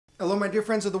Hello, my dear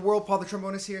friends of the world. Paul the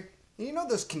Trombonist here. And you know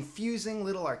those confusing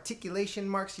little articulation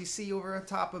marks you see over on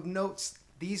top of notes?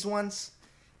 These ones?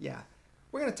 Yeah,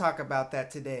 we're going to talk about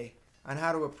that today on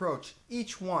how to approach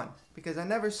each one because I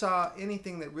never saw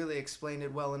anything that really explained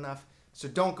it well enough. So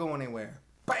don't go anywhere.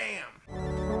 Bam!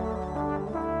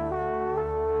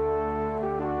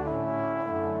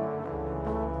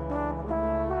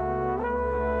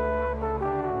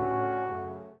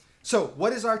 So,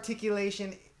 what is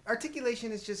articulation?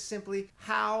 Articulation is just simply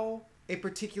how a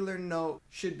particular note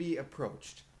should be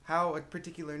approached, how a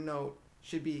particular note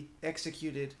should be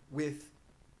executed with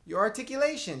your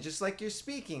articulation, just like you're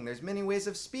speaking. There's many ways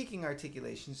of speaking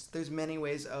articulations. There's many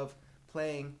ways of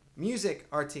playing music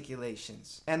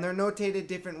articulations. And they're notated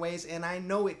different ways, and I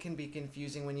know it can be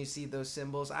confusing when you see those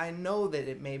symbols. I know that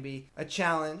it may be a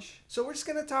challenge. So we're just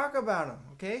going to talk about them,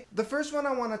 okay? The first one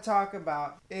I want to talk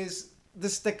about is the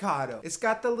staccato. It's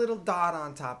got the little dot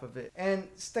on top of it. And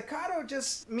staccato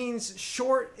just means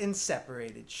short and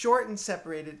separated. Short and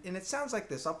separated. And it sounds like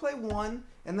this. I'll play one,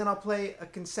 and then I'll play a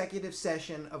consecutive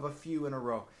session of a few in a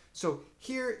row. So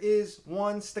here is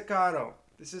one staccato.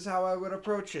 This is how I would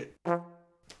approach it.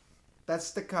 That's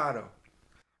staccato.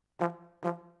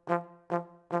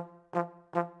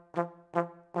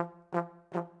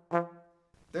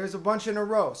 There's a bunch in a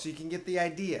row, so you can get the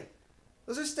idea.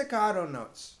 Those are staccato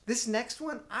notes. This next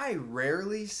one, I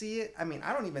rarely see it. I mean,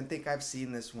 I don't even think I've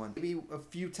seen this one. Maybe a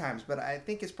few times, but I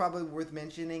think it's probably worth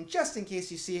mentioning just in case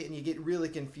you see it and you get really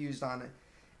confused on it.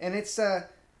 And it's a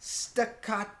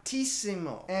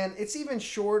Staccatissimo. And it's even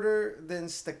shorter than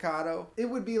staccato. It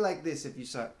would be like this if you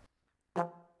saw it.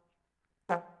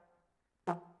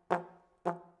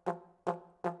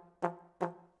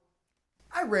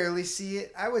 I rarely see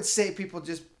it. I would say people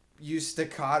just use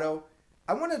staccato.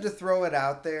 I wanted to throw it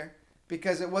out there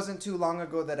because it wasn't too long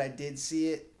ago that I did see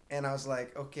it, and I was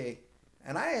like, okay.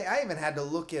 And I even had to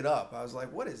look it up. I was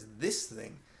like, what is this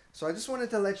thing? So I just wanted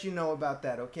to let you know about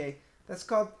that, okay? That's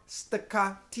called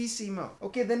Staccatissimo.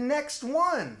 Okay, the next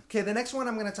one. Okay, the next one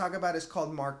I'm going to talk about is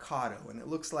called Marcato, and it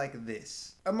looks like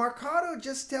this. A Marcato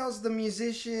just tells the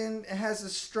musician it has a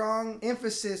strong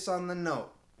emphasis on the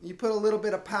note. You put a little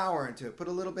bit of power into it, put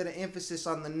a little bit of emphasis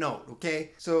on the note, okay?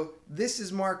 So this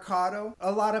is Marcato.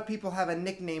 A lot of people have a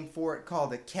nickname for it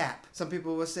called a cap. Some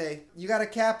people will say, you got a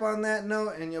cap on that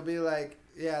note? And you'll be like,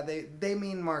 yeah, they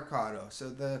mean Marcato. So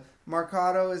the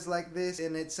Marcato is like this,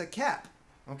 and it's a cap,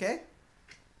 okay?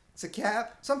 It's a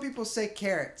cap. Some people say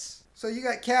carrots. So you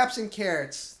got caps and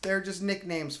carrots. They're just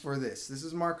nicknames for this. This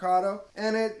is Marcato,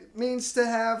 and it means to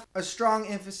have a strong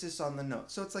emphasis on the note.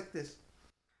 So it's like this.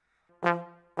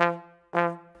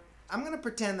 I'm going to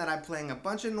pretend that I'm playing a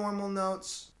bunch of normal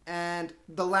notes, and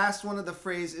the last one of the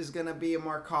phrase is going to be a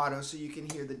Marcato so you can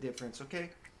hear the difference,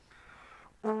 okay?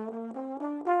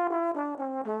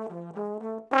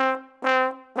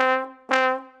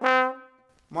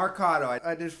 Marcato.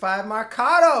 I did 5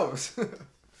 Marcatos!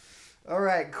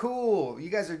 Alright, cool. You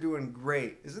guys are doing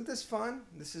great. Isn't this fun?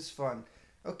 This is fun.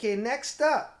 Okay, next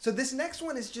up. So this next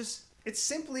one is just, it's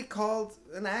simply called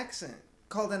an accent.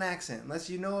 Called an accent, unless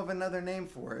you know of another name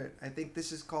for it. I think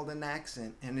this is called an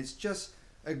accent, and it's just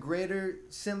a greater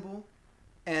symbol,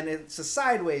 and it's a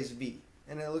sideways V,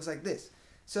 and it looks like this.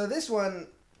 So this one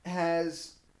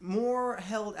has more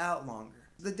held out longer.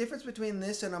 The difference between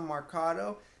this and a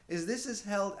Marcato is this is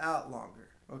held out longer,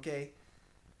 okay?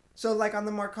 So like on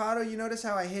the Marcato, you notice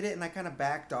how I hit it and I kind of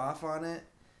backed off on it?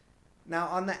 Now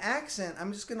on the accent,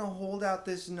 I'm just gonna hold out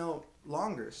this note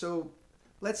longer. So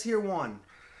let's hear one.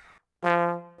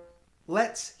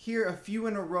 Let's hear a few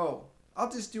in a row. I'll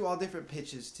just do all different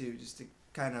pitches too, just to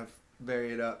kind of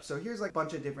vary it up. So here's like a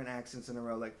bunch of different accents in a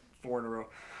row, like 4 in a row.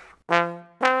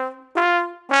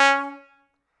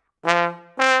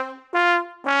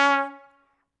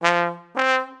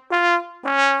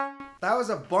 That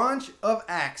was a bunch of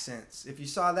accents. If you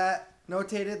saw that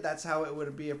notated, that's how it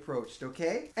would be approached,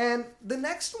 okay? And the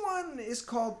next one is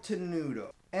called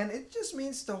Tenuto. And it just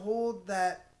means to hold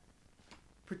that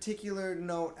particular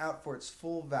note out for its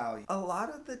full value. A lot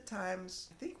of the times,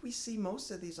 I think we see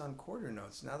most of these on quarter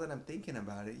notes. Now that I'm thinking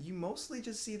about it, you mostly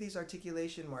just see these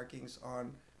articulation markings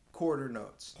on quarter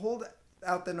notes. Hold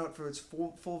out the note for its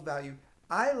full value.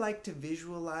 I like to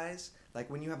visualize, like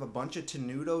when you have a bunch of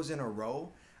tenutos in a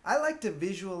row, I like to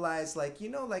visualize like, you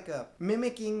know, like a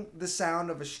mimicking the sound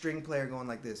of a string player going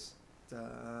like this.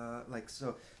 Like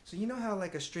so you know how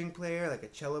like a string player, like a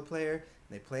cello player,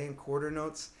 they play in quarter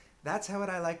notes? That's how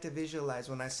I like to visualize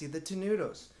when I see the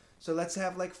tenutos. So let's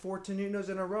have like 4 tenutos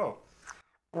in a row.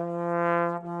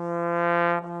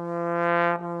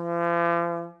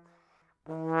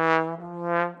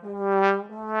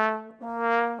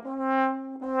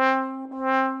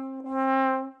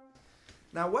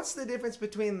 Now, what's the difference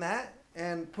between that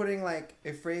and putting like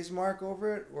a phrase mark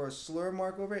over it or a slur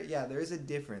mark over it? Yeah, there is a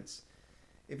difference.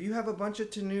 If you have a bunch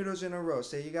of tenutos in a row,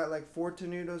 say you got like 4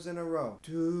 tenutos in a row,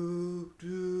 two,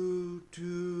 two,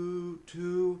 two,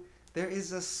 two, there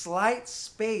is a slight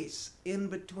space in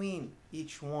between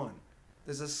each one.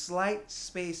 There's a slight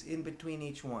space in between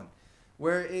each one.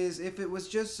 Whereas if it was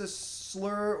just a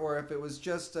slur or if it was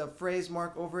just a phrase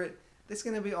mark over it, it's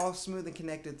going to be all smooth and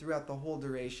connected throughout the whole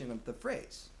duration of the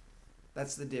phrase.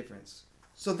 That's the difference.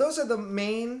 So those are the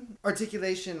main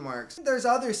articulation marks. There's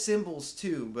other symbols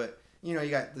too, but you know, you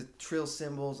got the trill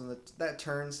symbols and that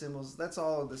turn symbols. That's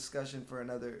all a discussion for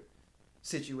another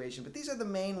situation. But these are the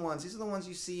main ones. These are the ones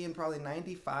you see in probably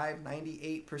 95,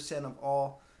 98% of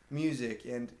all music.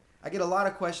 And I get a lot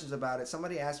of questions about it.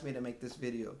 Somebody asked me to make this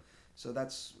video. So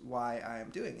that's why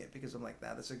I'm doing it, because I'm like,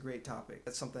 that's a great topic.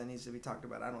 That's something that needs to be talked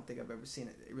about. I don't think I've ever seen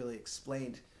it really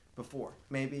explained before.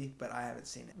 Maybe, but I haven't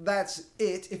seen it. That's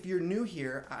it. If you're new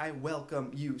here, I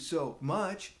welcome you so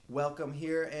much. Welcome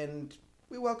here, and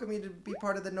we welcome you to be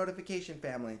part of the notification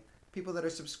family. People that are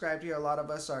subscribed here, a lot of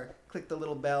us click the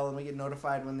little bell and we get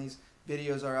notified when these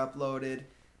videos are uploaded.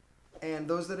 And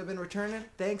those that have been returning,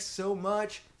 thanks so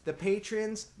much. The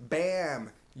patrons,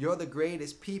 bam! You're the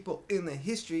greatest people in the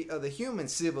history of the human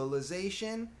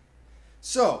civilization.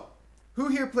 So, who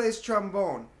here plays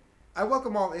trombone? I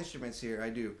welcome all instruments here, I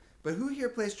do. But who here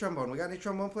plays trombone? We got any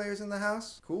trombone players in the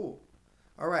house? Cool.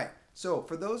 Alright, so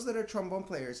for those that are trombone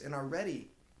players and are ready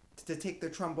to take their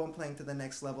trombone playing to the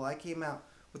next level, I came out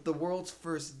with the world's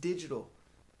first digital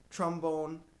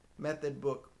trombone method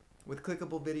book with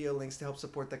clickable video links to help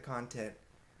support the content,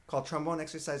 called Trombone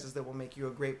Exercises That Will Make You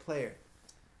a Great Player.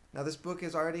 Now, this book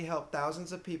has already helped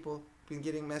thousands of people, been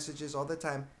getting messages all the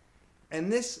time, and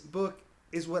this book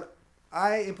is what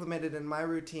I implemented in my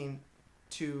routine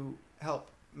to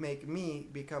help make me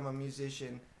become a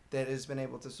musician that has been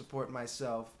able to support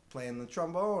myself playing the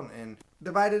trombone. And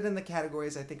divided in the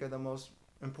categories I think are the most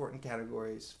important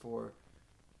categories for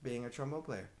being a trombone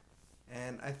player.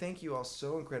 And I thank you all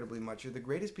so incredibly much. You're the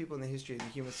greatest people in the history of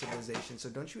the human civilization, so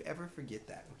don't you ever forget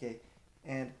that, okay?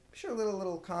 And be sure a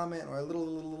little comment or a little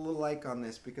like on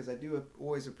this, because I do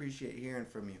always appreciate hearing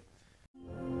from you.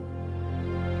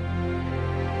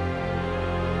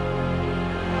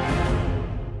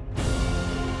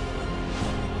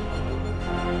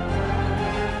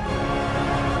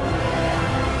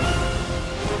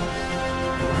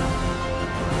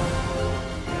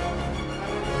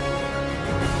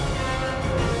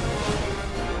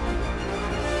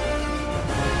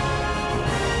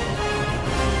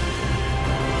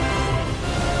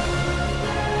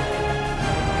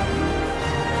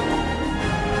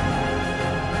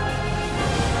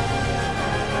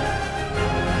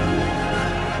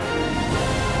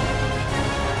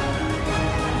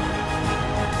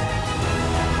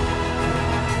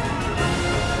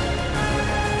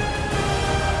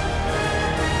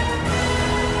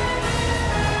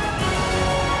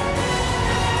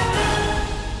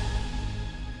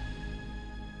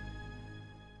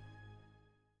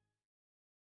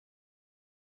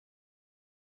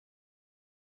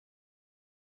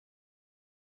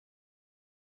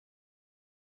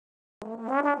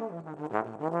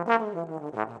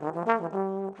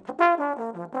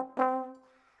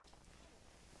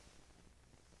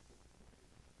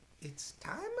 It's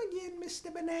time again,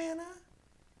 Mr. Banana.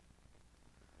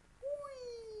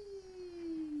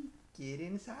 Whee! Get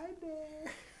inside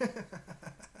there.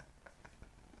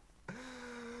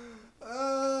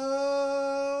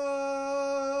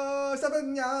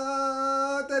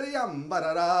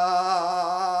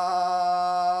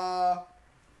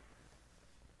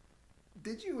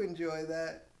 Did you enjoy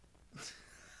that?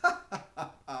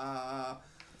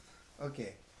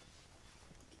 Okay.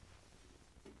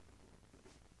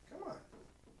 Come on.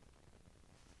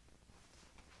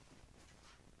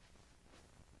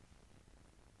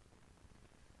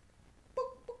 Boop,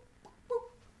 boop, boop, boop.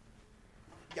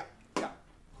 Yeah, yeah.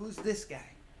 Who's this guy?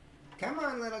 Come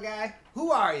on, little guy.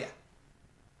 Who are you?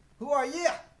 Who are you?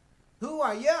 Who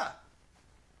are you?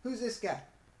 Who's this guy?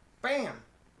 Bam.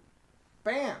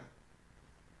 Bam.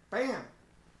 Bam.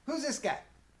 Who's this guy?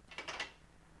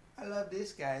 I love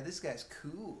this guy. This guy's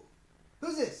cool.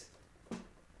 Who's this?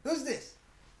 Who's this?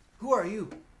 Who are you?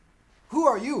 Who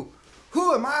are you?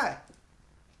 Who am I?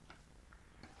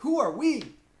 Who are we?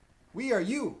 We are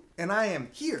you, and I am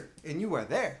here, and you are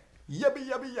there. Yubba,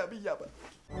 yubba, yubba,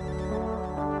 yubba.